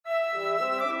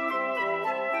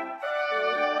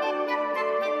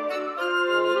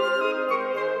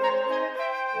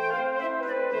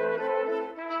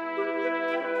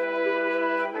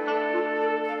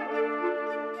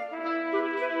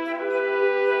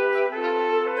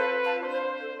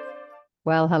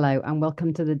Well, hello, and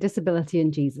welcome to the Disability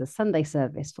and Jesus Sunday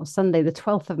service for Sunday, the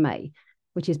 12th of May,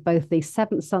 which is both the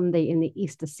seventh Sunday in the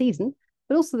Easter season,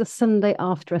 but also the Sunday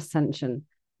after Ascension.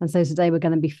 And so today we're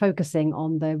going to be focusing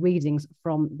on the readings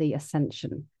from the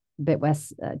Ascension, the bit where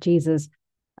Jesus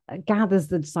gathers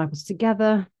the disciples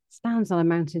together, stands on a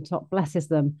mountaintop, blesses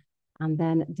them, and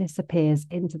then disappears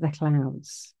into the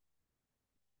clouds.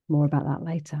 More about that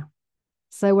later.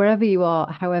 So wherever you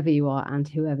are, however you are, and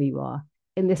whoever you are,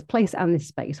 in this place and this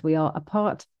space, we are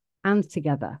apart and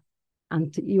together,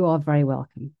 and you are very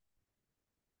welcome.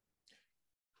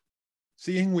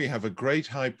 Seeing we have a great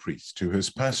high priest who has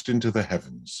passed into the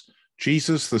heavens,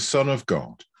 Jesus, the Son of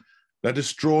God, let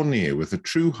us draw near with a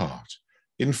true heart,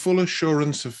 in full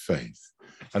assurance of faith,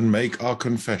 and make our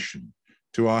confession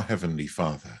to our Heavenly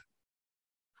Father.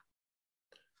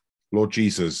 Lord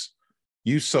Jesus,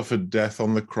 you suffered death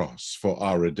on the cross for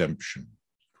our redemption.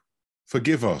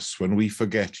 Forgive us when we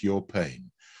forget your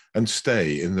pain and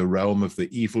stay in the realm of the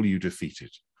evil you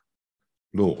defeated.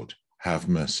 Lord, have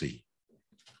mercy.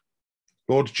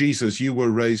 Lord Jesus, you were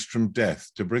raised from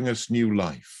death to bring us new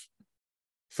life.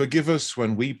 Forgive us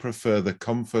when we prefer the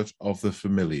comfort of the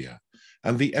familiar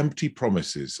and the empty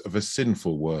promises of a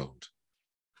sinful world.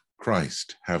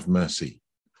 Christ, have mercy.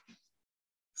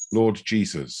 Lord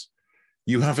Jesus,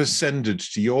 you have ascended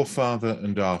to your Father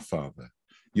and our Father,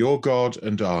 your God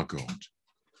and our God.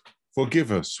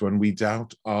 Forgive us when we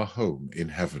doubt our home in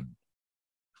heaven.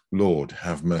 Lord,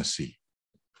 have mercy.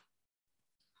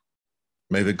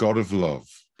 May the God of love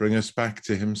bring us back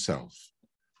to himself,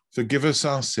 forgive us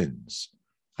our sins,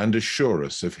 and assure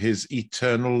us of his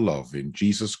eternal love in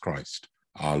Jesus Christ,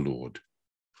 our Lord.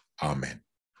 Amen.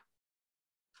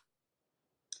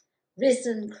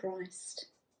 Risen Christ,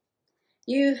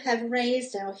 you have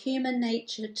raised our human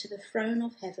nature to the throne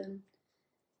of heaven.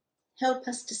 Help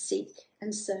us to seek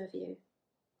and serve you,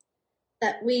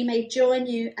 that we may join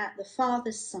you at the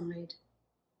Father's side,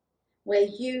 where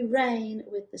you reign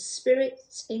with the Spirit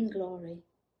in glory,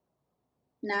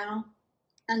 now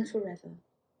and forever.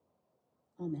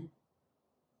 Amen.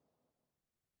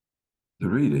 The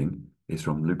reading is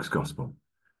from Luke's Gospel,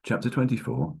 chapter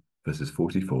 24, verses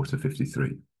 44 to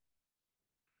 53.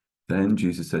 Then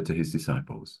Jesus said to his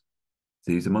disciples,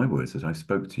 "These are my words that I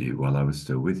spoke to you while I was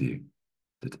still with you,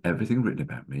 that everything written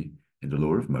about me in the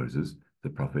law of Moses, the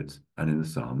prophets, and in the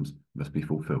Psalms must be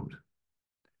fulfilled."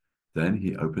 Then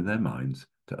he opened their minds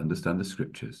to understand the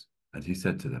scriptures, and he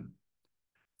said to them,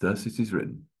 "Thus it is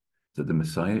written, that the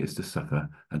Messiah is to suffer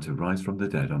and to rise from the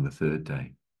dead on the third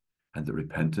day, and that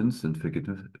repentance and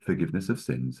forgiveness of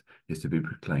sins is to be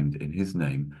proclaimed in his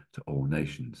name to all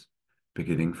nations,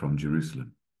 beginning from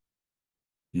Jerusalem.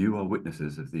 You are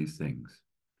witnesses of these things.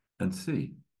 And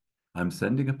see, I am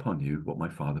sending upon you what my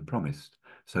Father promised,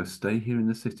 so stay here in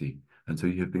the city until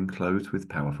you have been clothed with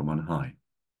power from on high."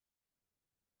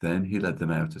 Then he led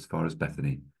them out as far as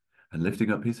Bethany, and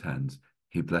lifting up his hands,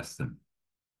 he blessed them.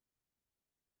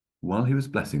 While he was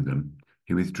blessing them,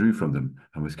 he withdrew from them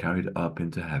and was carried up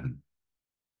into heaven.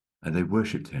 And they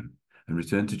worshipped him and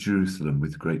returned to Jerusalem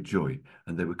with great joy,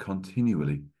 and they were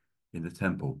continually in the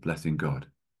temple blessing God.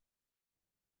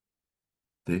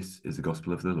 This is the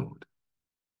gospel of the Lord.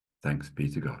 Thanks be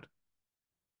to God.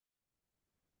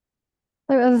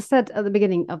 So as I said at the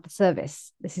beginning of the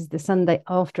service, this is the Sunday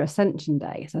after Ascension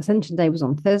Day. So Ascension Day was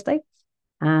on Thursday,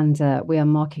 and we are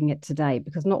marking it today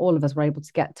because not all of us were able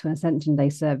to get to an Ascension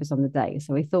Day service on the day.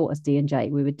 So we thought as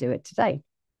D&J we would do it today.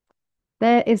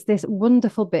 There is this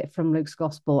wonderful bit from Luke's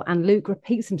Gospel, and Luke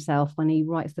repeats himself when he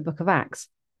writes the book of Acts,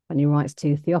 when he writes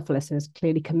to Theophilus, who has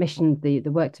clearly commissioned the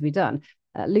work to be done.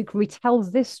 Luke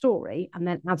retells this story and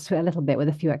then adds to it a little bit with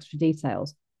a few extra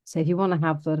details. So if you want to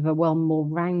have sort of a more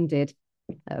rounded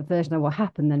version of what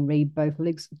happened, then read both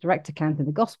Luke's direct account of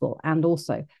the Gospel and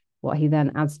also what he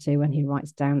then adds to when he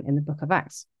writes down in the book of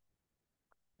Acts.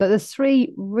 But there's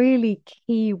three really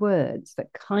key words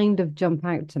that kind of jump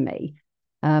out to me.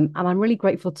 And I'm really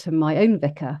grateful to my own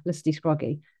vicar, Felicity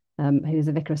Scroggy, who's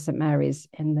a vicar of St Mary's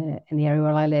in the area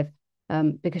where I live,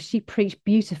 because she preached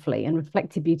beautifully and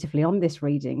reflected beautifully on this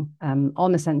reading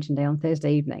on Ascension Day on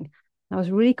Thursday evening. I was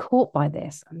really caught by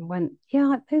this and went,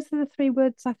 yeah, those are the three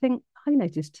words I think I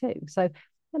noticed too. So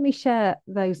let me share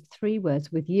those three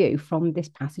words with you from this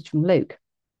passage from Luke.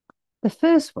 The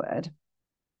first word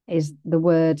is the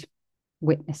word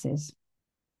witnesses.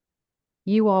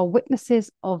 You are witnesses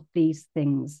of these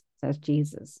things, says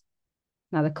Jesus.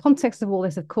 Now, the context of all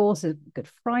this, of course, is Good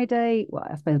Friday, well,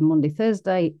 I suppose Monday,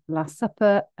 Thursday, Last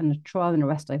Supper, and a trial and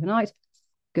arrest overnight.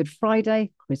 Good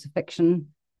Friday,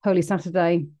 crucifixion. Holy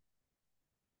Saturday,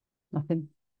 nothing.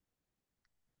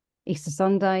 Easter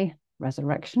Sunday,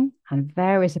 resurrection, and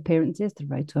various appearances, the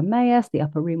road to Emmaus, the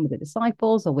upper room with the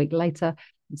disciples, a week later,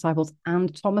 disciples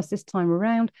and Thomas this time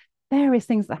around, various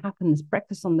things that happen. There's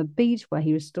breakfast on the beach where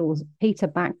he restores Peter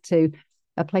back to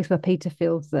a place where Peter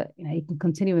feels that he can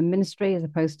continue in ministry as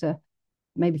opposed to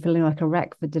maybe feeling like a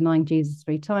wreck for denying Jesus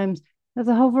 3 times. There's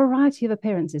a whole variety of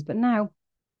appearances. But now,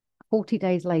 40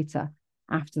 days later,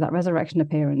 after that resurrection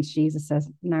appearance, Jesus says,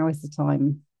 now is the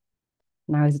time.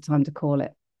 Now is the time to call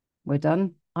it. We're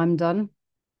done. I'm done.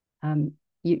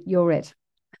 You're it.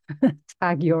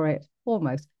 Tag, you're it.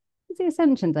 Almost. It's the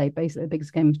Ascension Day, basically the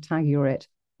biggest game of tag, you're it.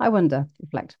 I wonder,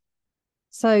 reflect.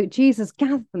 So Jesus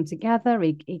gathered them together.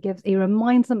 He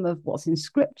reminds them of what's in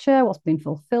Scripture, what's been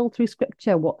fulfilled through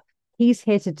Scripture, what he's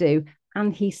here to do.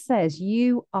 And he says,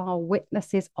 you are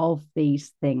witnesses of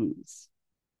these things.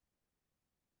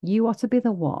 You are to be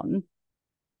the one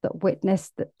that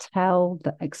witness, that tell,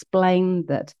 that explain,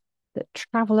 that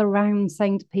travel around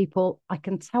saying to people, I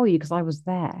can tell you because I was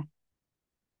there.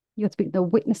 You have to be the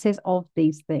witnesses of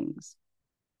these things.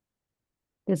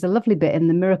 There's a lovely bit in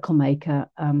the Miracle Maker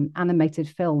animated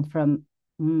film from,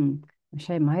 I'm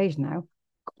showing my age now,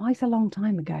 quite a long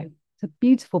time ago. It's a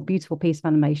beautiful, beautiful piece of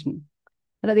animation.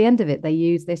 And at the end of it, they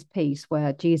use this piece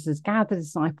where Jesus gathered the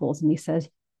disciples and he says,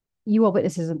 you are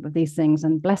witnesses of these things,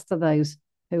 and blessed are those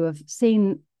who have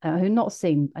seen, who not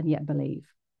seen and yet believe.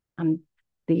 And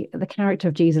the character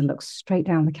of Jesus looks straight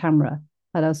down the camera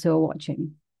at us who are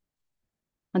watching.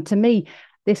 And to me,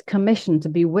 this commission to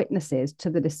be witnesses to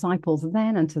the disciples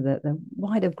then and to the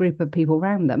wider group of people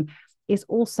around them is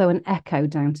also an echo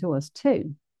down to us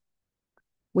too.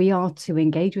 We are to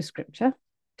engage with Scripture,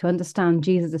 to understand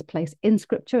Jesus' place in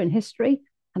Scripture, in history,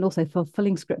 and also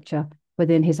fulfilling Scripture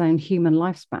within his own human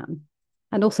lifespan,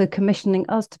 and also commissioning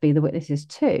us to be the witnesses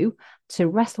too, to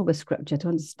wrestle with Scripture, to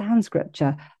understand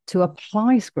Scripture, to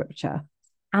apply Scripture,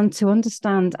 and to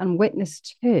understand and witness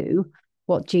to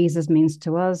what Jesus means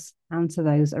to us and to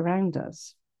those around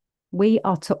us. We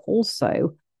are to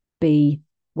also be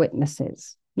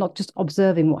witnesses, not just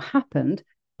observing what happened,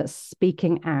 but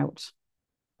speaking out.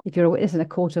 If you're a witness in a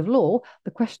court of law,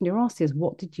 the question you're asked is,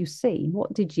 what did you see?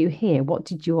 What did you hear? What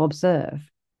did you observe?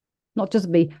 Not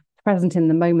just be present in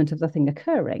the moment of the thing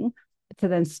occurring, but to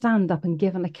then stand up and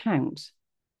give an account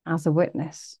as a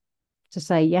witness, to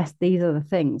say, yes, these are the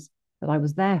things that I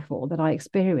was there for, that I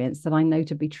experienced, that I know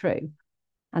to be true,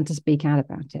 and to speak out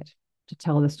about it, to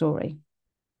tell the story.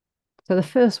 So the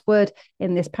first word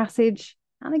in this passage,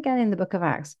 and again in the book of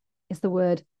Acts, is the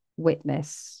word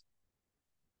witness.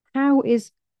 How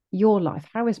is your life,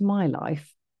 how is my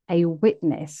life a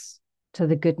witness to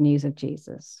the good news of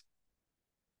Jesus?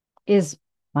 Is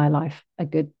my life a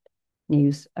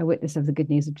witness of the good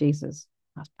news of Jesus?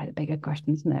 That's quite a bigger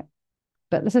question, isn't it?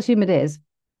 But let's assume it is.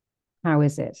 How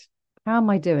is it? How am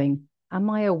I doing? Am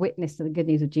I a witness to the good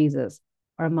news of Jesus?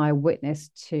 Or am I a witness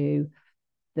to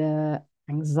the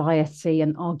anxiety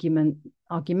and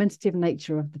argumentative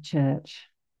nature of the church?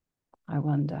 I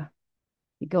wonder.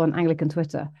 You go on Anglican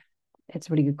Twitter, it's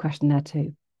a really good question there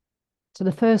too. So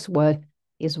the first word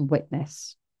is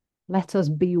witness. Let us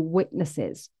be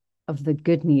witnesses of the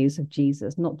good news of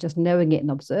Jesus, not just knowing it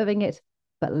and observing it,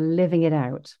 but living it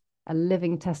out, a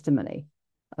living testimony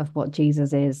of what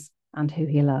Jesus is and who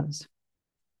he loves.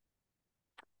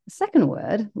 The second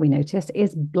word we noticed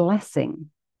is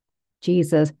blessing.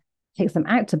 Jesus takes them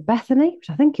out to Bethany, which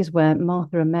I think is where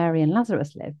Martha and Mary and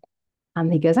Lazarus live.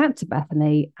 And he goes out to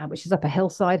Bethany, which is up a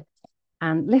hillside,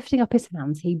 and lifting up his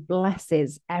hands, he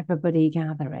blesses everybody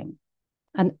gathering.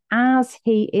 And as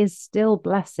he is still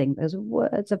blessing, those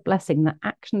words of blessing, the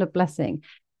action of blessing,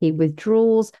 he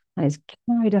withdraws and is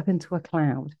carried up into a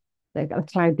cloud. The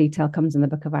cloud detail comes in the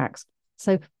book of Acts.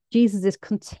 So Jesus is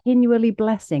continually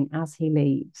blessing as he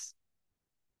leaves.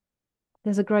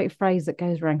 There's a great phrase that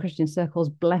goes around Christian circles,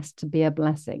 blessed to be a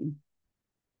blessing.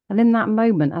 And in that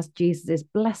moment, as Jesus is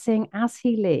blessing as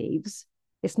he leaves,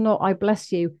 it's not, I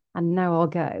bless you and now I'll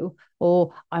go,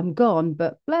 or I'm gone,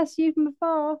 but bless you from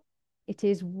afar. It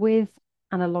is with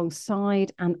and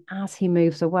alongside and as he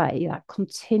moves away, that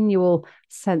continual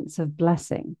sense of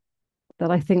blessing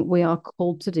that I think we are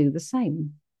called to do the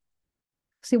same.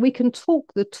 See, we can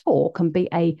talk the talk and be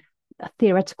a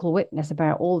theoretical witness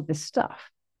about all of this stuff.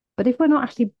 But if we're not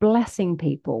actually blessing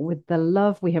people with the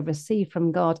love we have received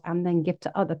from God and then give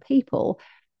to other people,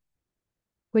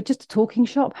 we're just a talking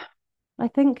shop, I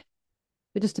think.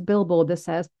 We're just a billboard that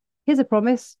says, here's a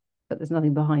promise, but there's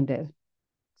nothing behind it.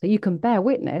 So you can bear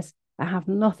witness but have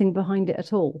nothing behind it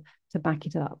at all to back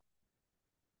it up.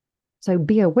 So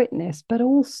be a witness, but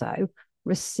also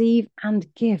receive and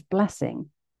give blessing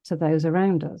to those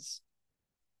around us.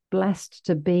 Blessed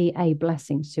to be a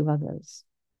blessing to others.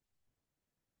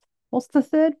 What's the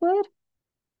third word?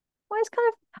 Well, it's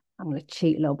kind of, I'm going to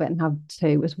cheat a little bit and have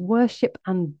two. It's worship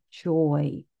and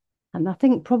joy. And I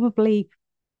think probably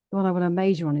what I want to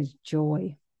major on is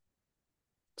joy.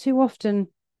 Too often,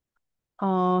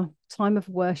 our time of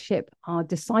worship, our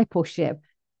discipleship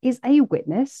is a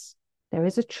witness. There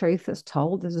is a truth that's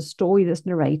told, there's a story that's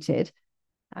narrated.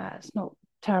 It's not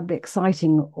terribly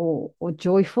exciting or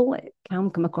joyful. It can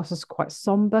come across as quite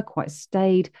somber, quite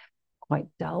staid, quite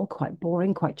dull, quite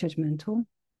boring, quite judgmental.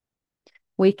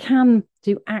 We can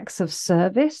do acts of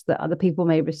service that other people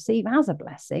may receive as a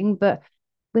blessing, but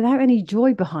without any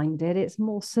joy behind it, it's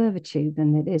more servitude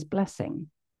than it is blessing.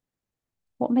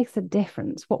 What makes a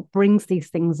difference? What brings these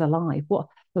things alive? What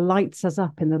lights us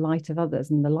up in the light of others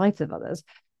and the light of others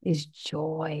is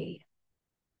joy.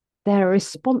 Their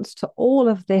response to all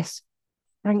of this,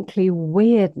 frankly,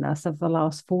 weirdness of the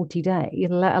last 40 days,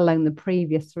 let alone the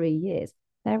previous 3 years,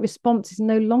 their response is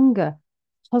no longer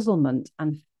puzzlement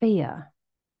and fear.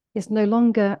 It's no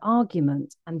longer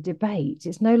argument and debate.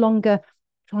 It's no longer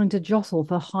trying to jostle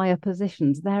for higher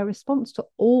positions. Their response to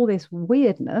all this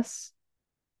weirdness,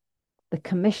 the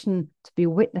commission to be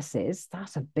witnesses,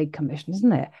 that's a big commission,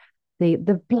 isn't it?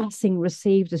 The blessing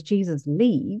received as Jesus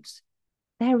leaves,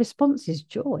 their response is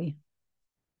joy.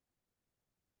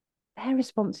 Their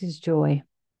response is joy.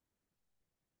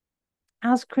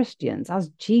 As Christians, as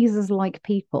Jesus-like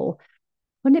people,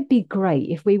 wouldn't it be great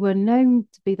if we were known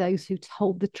to be those who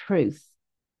told the truth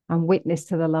and witnessed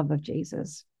to the love of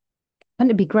Jesus?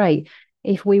 Wouldn't it be great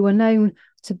if we were known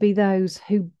to be those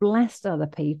who blessed other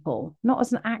people, not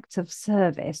as an act of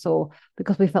service or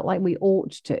because we felt like we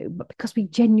ought to, but because we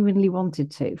genuinely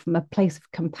wanted to, from a place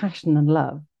of compassion and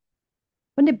love?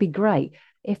 Wouldn't it be great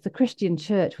if the Christian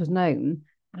church was known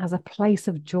as a place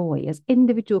of joy, as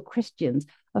individual Christians,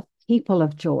 of people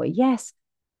of joy? Yes,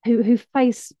 who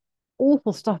face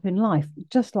awful stuff in life,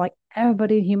 just like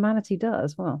everybody in humanity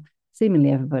does. Well,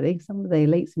 seemingly everybody. Some of the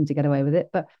elite seem to get away with it,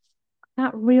 but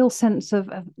that real sense of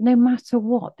no matter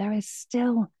what, there is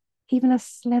still even a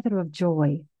slither of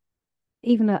joy,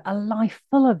 even a life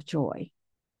full of joy.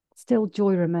 Still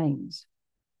joy remains.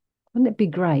 Wouldn't it be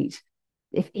great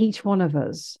if each one of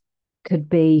us could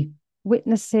be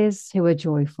witnesses who are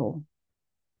joyful,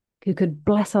 who could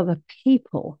bless other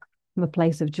people from a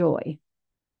place of joy,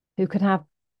 who could have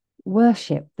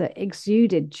worship that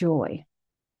exuded joy,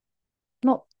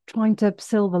 not trying to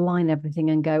silver line everything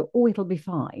and go, oh, it'll be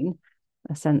fine,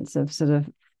 a sense of sort of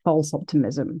false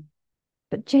optimism,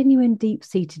 but genuine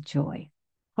deep-seated joy,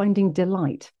 finding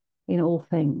delight in all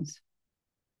things.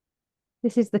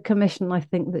 This is the commission, I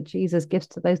think, that Jesus gives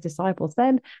to those disciples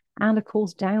then, and of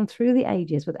course down through the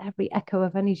ages with every echo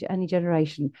of any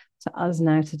generation to us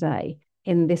now today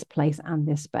in this place and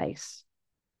this space,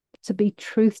 to be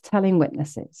truth-telling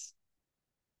witnesses,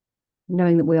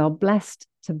 knowing that we are blessed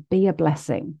to be a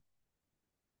blessing,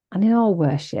 and in our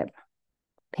worship,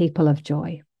 people of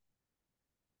joy.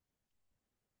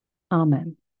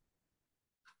 Amen.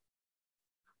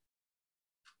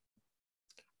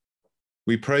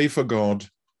 We pray for God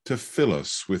to fill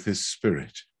us with his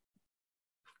Spirit.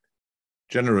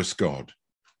 Generous God,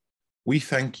 we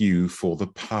thank you for the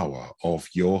power of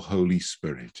your Holy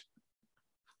Spirit.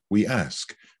 We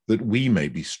ask that we may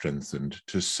be strengthened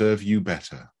to serve you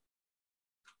better.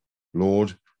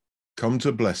 Lord, come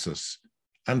to bless us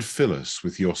and fill us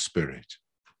with your Spirit.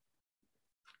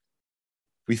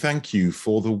 We thank you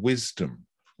for the wisdom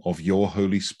of your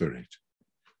Holy Spirit.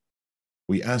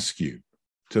 We ask you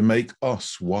to make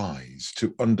us wise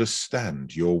to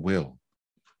understand your will.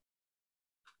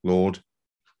 Lord,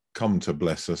 come to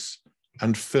bless us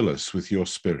and fill us with your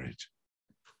Spirit.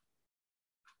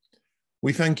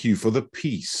 We thank you for the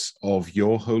peace of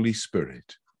your Holy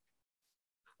Spirit.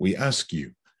 We ask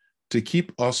you to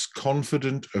keep us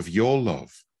confident of your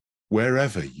love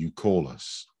wherever you call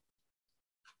us.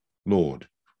 Lord,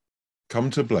 come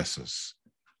to bless us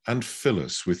and fill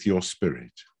us with your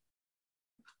Spirit.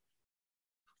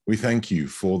 We thank you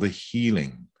for the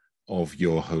healing of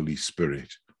your Holy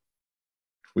Spirit.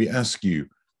 We ask you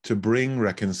to bring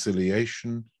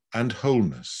reconciliation and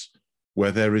wholeness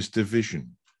where there is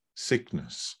division,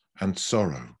 sickness, and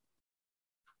sorrow.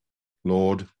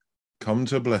 Lord, come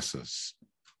to bless us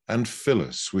and fill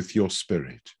us with your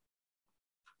Spirit.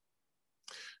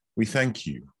 We thank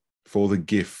you for the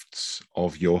gifts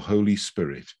of your Holy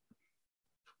Spirit.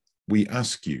 We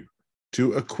ask you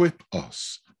to equip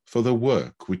us for the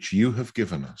work which you have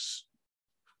given us.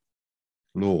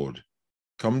 Lord,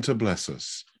 come to bless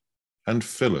us and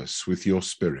fill us with your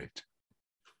Spirit.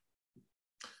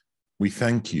 We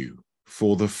thank you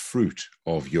for the fruit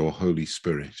of your Holy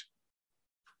Spirit.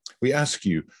 We ask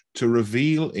you to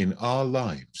reveal in our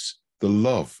lives the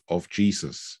love of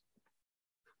Jesus.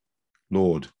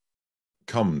 Lord,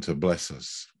 come to bless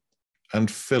us and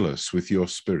fill us with your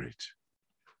Spirit.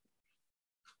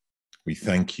 We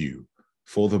thank you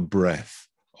for the breath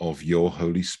of your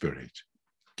Holy Spirit,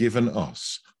 given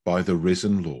us by the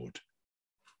risen Lord.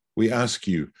 We ask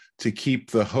you to keep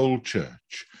the whole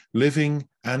church, living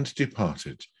and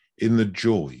departed, in the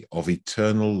joy of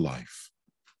eternal life.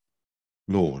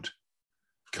 Lord,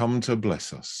 come to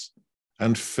bless us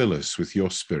and fill us with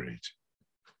your Spirit.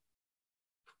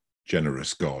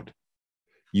 Generous God,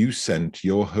 you sent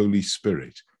your Holy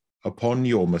Spirit upon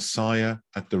your Messiah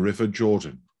at the river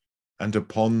Jordan and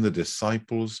upon the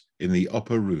disciples in the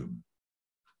upper room.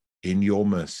 In your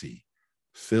mercy,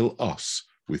 fill us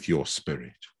with your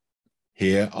Spirit.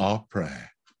 Hear our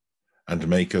prayer and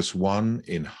make us one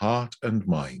in heart and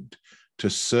mind to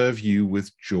serve you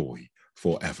with joy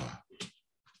forever.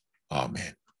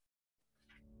 Amen.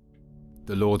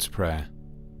 The Lord's Prayer.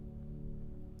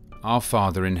 Our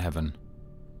Father in heaven,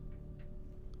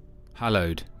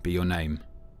 hallowed be your name.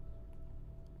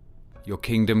 Your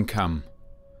kingdom come,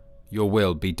 your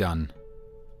will be done,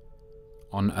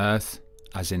 on earth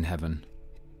as in heaven.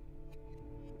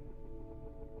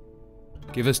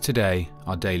 Give us today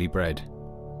our daily bread.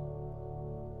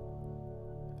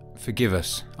 Forgive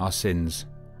us our sins,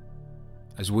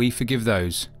 as we forgive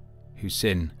those who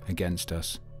sin against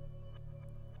us.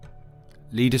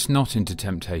 Lead us not into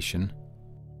temptation,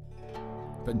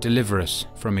 but deliver us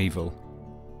from evil.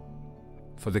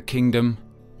 For the kingdom,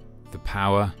 the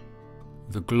power,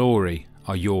 the glory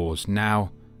are yours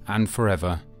now and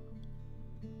forever.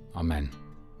 Amen.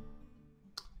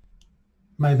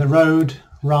 May the road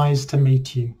rise to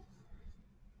meet you.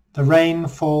 The rain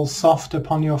fall soft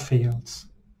upon your fields.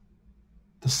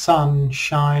 The sun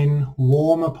shine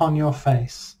warm upon your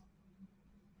face.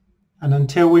 And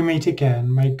until we meet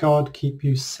again, may God keep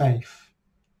you safe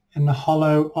in the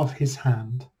hollow of his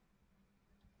hand.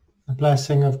 The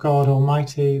blessing of God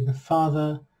Almighty, the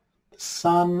Father, the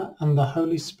Son, and the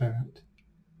Holy Spirit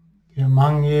be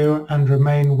among you and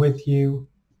remain with you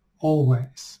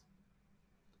always.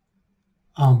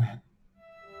 Amen.